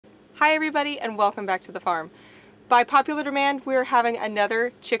Hi everybody and welcome back to the farm. By popular demand, we're having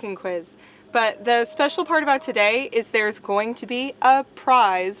another chicken quiz. But the special part about today is there's going to be a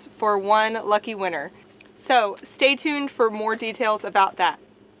prize for one lucky winner. So stay tuned for more details about that.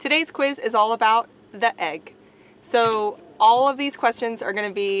 Today's quiz is all about the egg. So all of these questions are going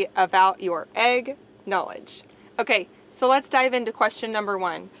to be about your egg knowledge. Okay, so let's dive into question number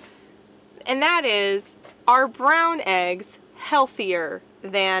 1. And that is, are brown eggs healthier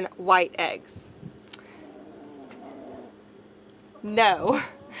than white eggs? No.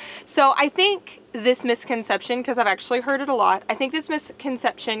 So I think this misconception, because I've actually heard it a lot, I think this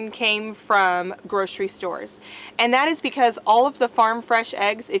misconception came from grocery stores. And that is because all of the farm fresh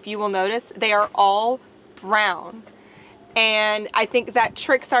eggs, if you will notice, they are all brown. And I think that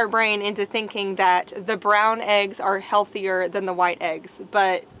tricks our brain into thinking that the brown eggs are healthier than the white eggs,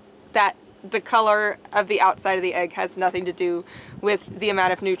 but that the color of the outside of the egg has nothing to do with the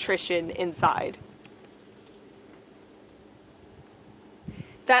amount of nutrition inside.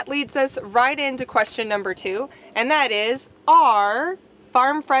 That leads us right into question number 2, and that is, are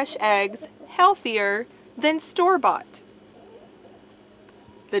farm fresh eggs healthier than store-bought?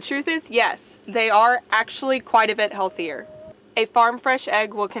 The truth is, yes, they are actually quite a bit healthier. A farm fresh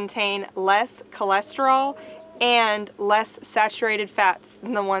egg will contain less cholesterol and less saturated fats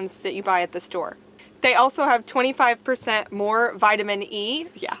than the ones that you buy at the store. They also have 25% more vitamin E.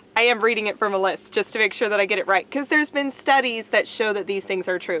 Yeah, I am reading it from a list just to make sure that I get it right, because there's been studies that show that these things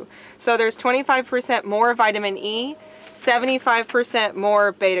are true. So there's 25% more vitamin E, 75%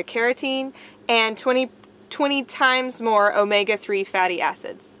 more beta carotene, and 20 times more omega-3 fatty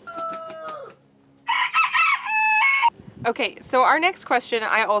acids. Okay, so our next question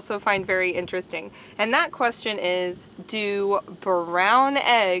I also find very interesting, and that question is, do brown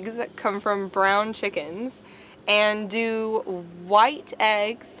eggs come from brown chickens, and do white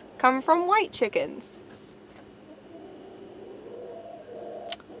eggs come from white chickens?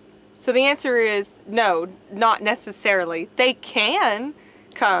 So the answer is no, not necessarily. They can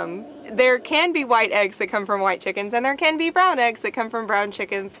come. There can be white eggs that come from white chickens, and there can be brown eggs that come from brown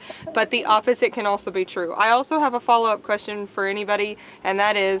chickens, but the opposite can also be true. I also have a follow-up question for anybody, and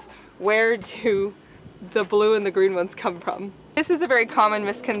that is, where do the blue and the green ones come from? This is a very common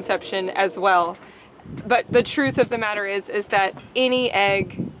misconception as well, but the truth of the matter is that any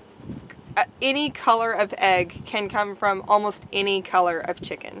egg, any color of egg can come from almost any color of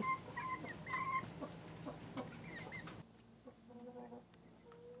chicken.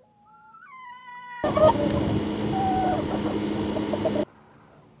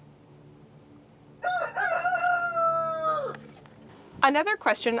 Another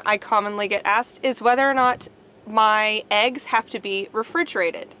question I commonly get asked is whether or not my eggs have to be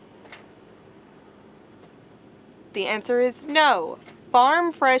refrigerated. The answer is no.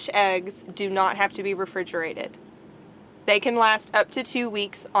 Farm fresh eggs do not have to be refrigerated. They can last up to 2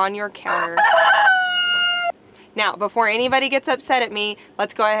 weeks on your counter. Now, before anybody gets upset at me,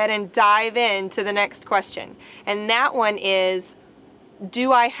 let's go ahead and dive into the next question. And that one is,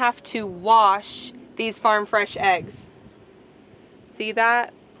 do I have to wash these farm fresh eggs? See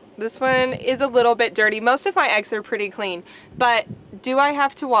that? This one is a little bit dirty. Most of my eggs are pretty clean, but do I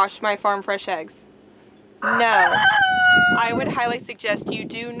have to wash my farm fresh eggs? No. I would highly suggest you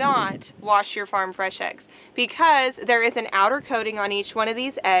do not wash your farm fresh eggs, because there is an outer coating on each one of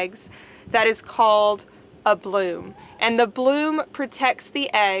these eggs that is called a bloom, and the bloom protects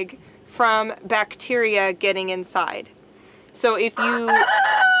the egg from bacteria getting inside. So if you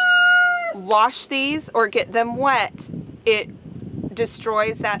wash these or get them wet, it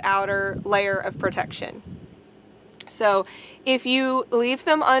destroys that outer layer of protection. So if you leave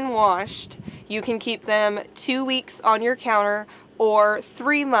them unwashed, you can keep them 2 weeks on your counter or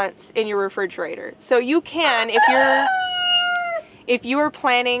 3 months in your refrigerator. So you can, if you are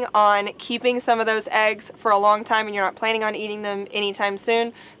planning on keeping some of those eggs for a long time and you're not planning on eating them anytime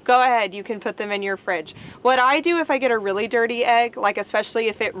soon, go ahead, you can put them in your fridge. What I do if I get a really dirty egg, like especially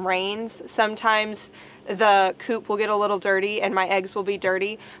if it rains, sometimes the coop will get a little dirty and my eggs will be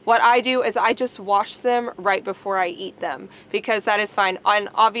dirty. What I do is I just wash them right before I eat them, because that is fine. And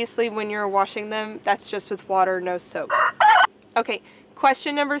obviously when you're washing them, that's just with water, no soap. Okay,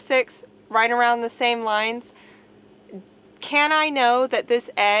 question number 6, right around the same lines. Can I know that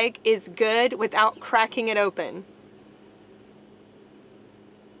this egg is good without cracking it open?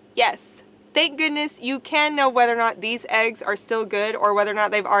 Yes. Thank goodness you can know whether or not these eggs are still good or whether or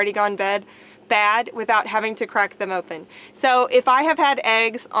not they've already gone bad without having to crack them open. So if I have had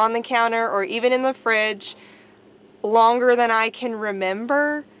eggs on the counter or even in the fridge longer than I can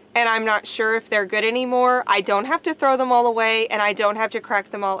remember, and I'm not sure if they're good anymore, I don't have to throw them all away and I don't have to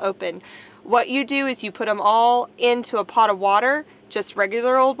crack them all open. What you do is you put them all into a pot of water, just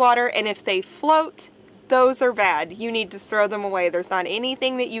regular old water, and if they float, those are bad. You need to throw them away. There's not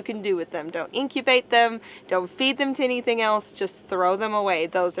anything that you can do with them. Don't incubate them, don't feed them to anything else, just throw them away.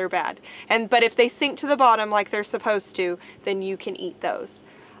 Those are bad. But if they sink to the bottom like they're supposed to, then you can eat those.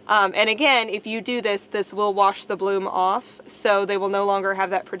 And again, if you do this, this will wash the bloom off, so they will no longer have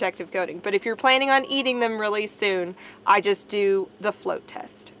that protective coating. But if you're planning on eating them really soon, I just do the float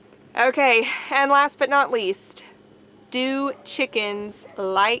test. Okay, and last but not least, do chickens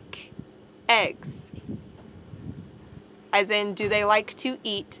like eggs? As in, do they like to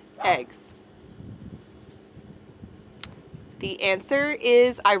eat eggs? The answer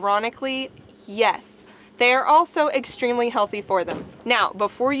is, ironically, yes. They are also extremely healthy for them. Now,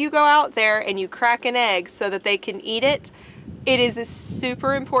 before you go out there and you crack an egg so that they can eat it, it is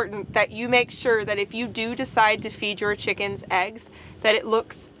super important that you make sure that if you do decide to feed your chickens eggs, that it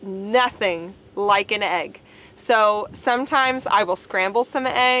looks nothing like an egg. So sometimes I will scramble some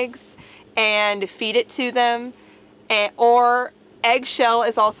eggs and feed it to them, or eggshell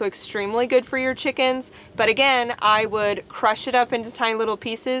is also extremely good for your chickens, but again, I would crush it up into tiny little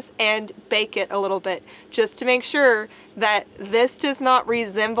pieces and bake it a little bit, just to make sure that this does not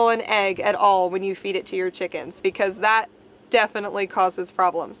resemble an egg at all when you feed it to your chickens, because that definitely causes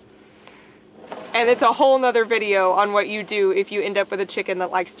problems. And it's a whole nother video on what you do if you end up with a chicken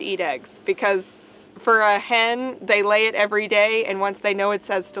that likes to eat eggs, because for a hen, they lay it every day, and once they know it's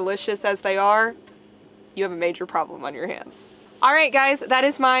as delicious as they are, you have a major problem on your hands. Alright guys, that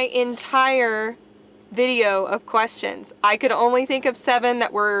is my entire video of questions. I could only think of 7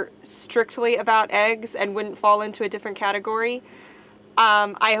 that were strictly about eggs and wouldn't fall into a different category.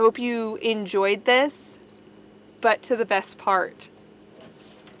 I hope you enjoyed this, but to the best part.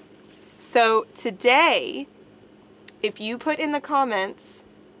 So today, if you put in the comments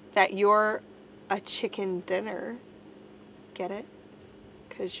that you're a chicken dinner, get it?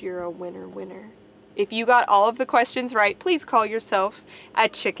 'Cause you're a winner. If you got all of the questions right, please call yourself a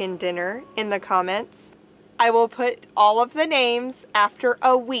chicken dinner in the comments. I will put all of the names after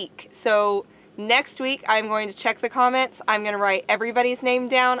a week. So next week, I'm going to check the comments. I'm going to write everybody's name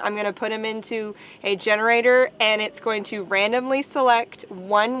down. I'm going to put them into a generator, and it's going to randomly select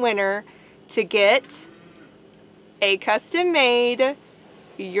one winner to get a custom-made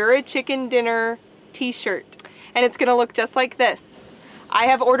You're a Chicken Dinner t-shirt. And it's going to look just like this. I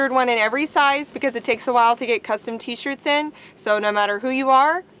have ordered one in every size because it takes a while to get custom t-shirts in, so no matter who you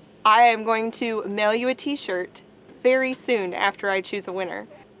are, I am going to mail you a t-shirt very soon after I choose a winner.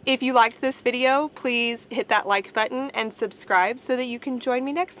 If you liked this video, please hit that like button and subscribe so that you can join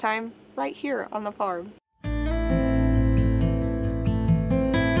me next time right here on the farm.